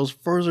 carousels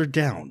further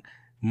down.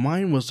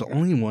 Mine was the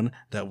only one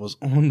that was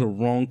on the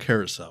wrong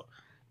carousel.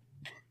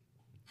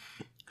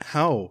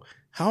 How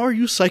are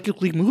you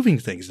psychically moving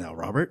things now,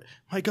 Robert?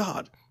 My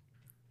God.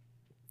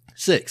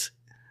 6.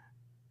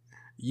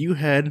 You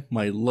had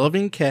my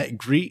loving cat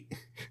greet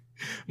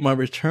my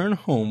return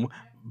home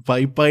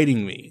by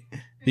biting me,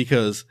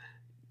 because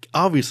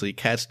obviously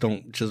cats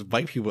don't just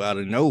bite people out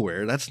of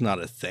nowhere. That's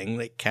not a thing.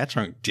 Like, cats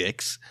aren't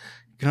dicks.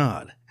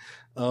 God.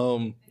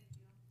 And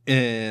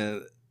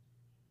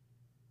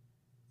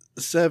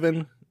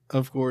 7,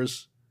 of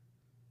course,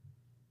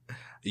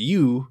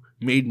 you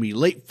made me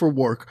late for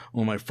work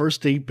on my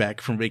first day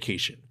back from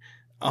vacation.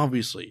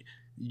 obviously,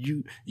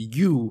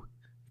 you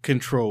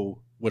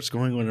control what's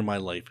going on in my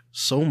life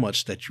so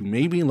much that you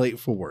may be late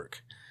for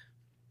work.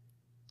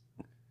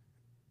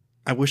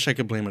 I wish I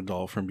could blame a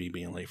doll for me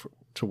being late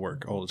to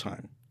work all the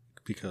time,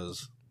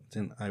 because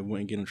then I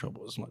wouldn't get in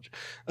trouble as much.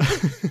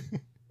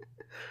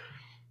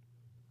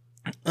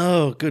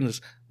 Oh,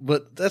 goodness.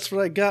 But that's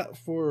what I got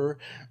for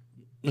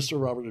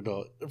Mr. Robert the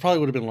Doll. It probably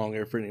would have been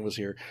longer if Brittany was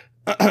here.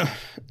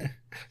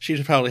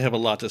 She'd probably have a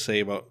lot to say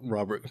about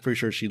Robert. I'm pretty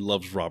sure she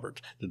loves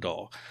Robert the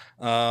Doll.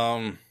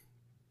 I'm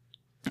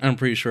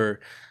pretty sure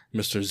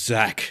Mr.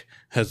 Zach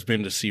has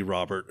been to see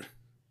Robert.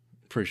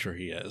 Pretty sure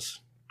he has.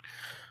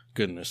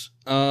 Goodness.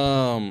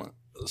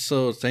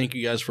 So thank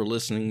you guys for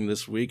listening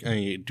this week.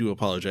 I do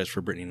apologize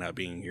for Brittany not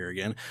being here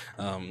again.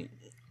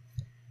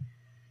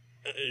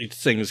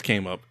 Things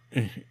came up.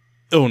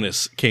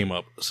 Illness came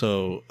up,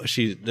 so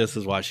this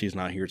is why she's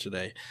not here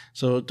today.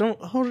 So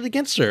don't hold it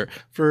against her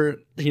for,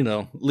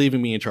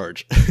 leaving me in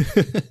charge.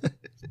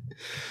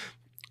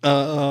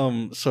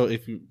 So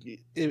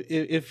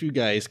if you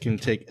guys can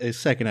take a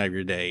second out of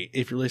your day,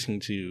 if you're listening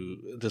to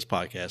this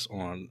podcast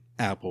on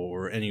Apple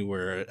or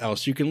anywhere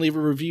else, you can leave a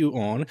review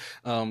on.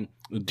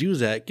 Do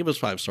that. Give us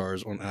 5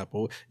 stars on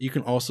Apple. You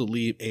can also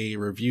leave a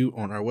review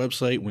on our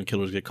website,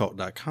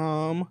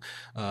 whenkillersgetcaught.com.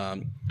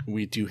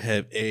 We do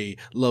have a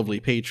lovely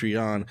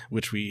Patreon,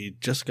 which we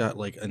just got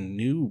a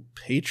new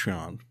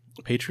Patreon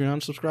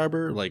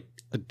subscriber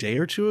a day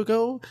or two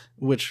ago,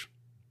 which,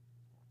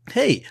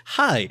 hey,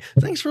 hi,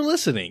 thanks for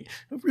listening.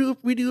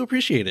 We do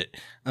appreciate it.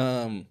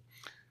 And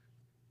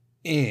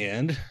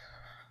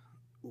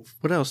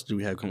what else do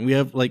we have coming? We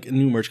have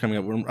new merch coming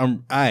up.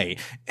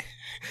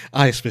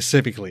 I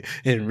specifically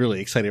am really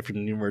excited for the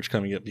new merch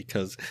coming up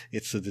because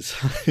it's a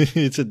design.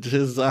 It's a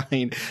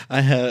design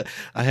I had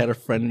a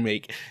friend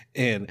make,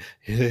 and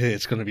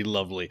it's going to be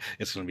lovely.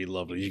 It's going to be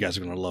lovely. You guys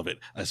are going to love it.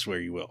 I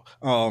swear you will.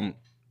 But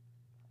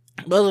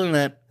other than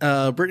that,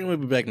 Brittany will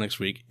be back next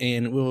week,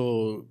 and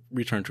we'll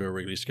return to our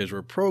regularly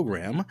scheduled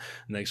program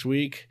next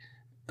week.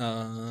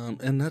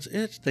 And that's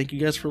it. Thank you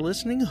guys for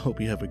listening. I hope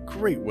you have a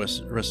great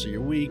rest of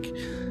your week.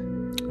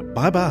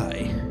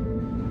 Bye-bye.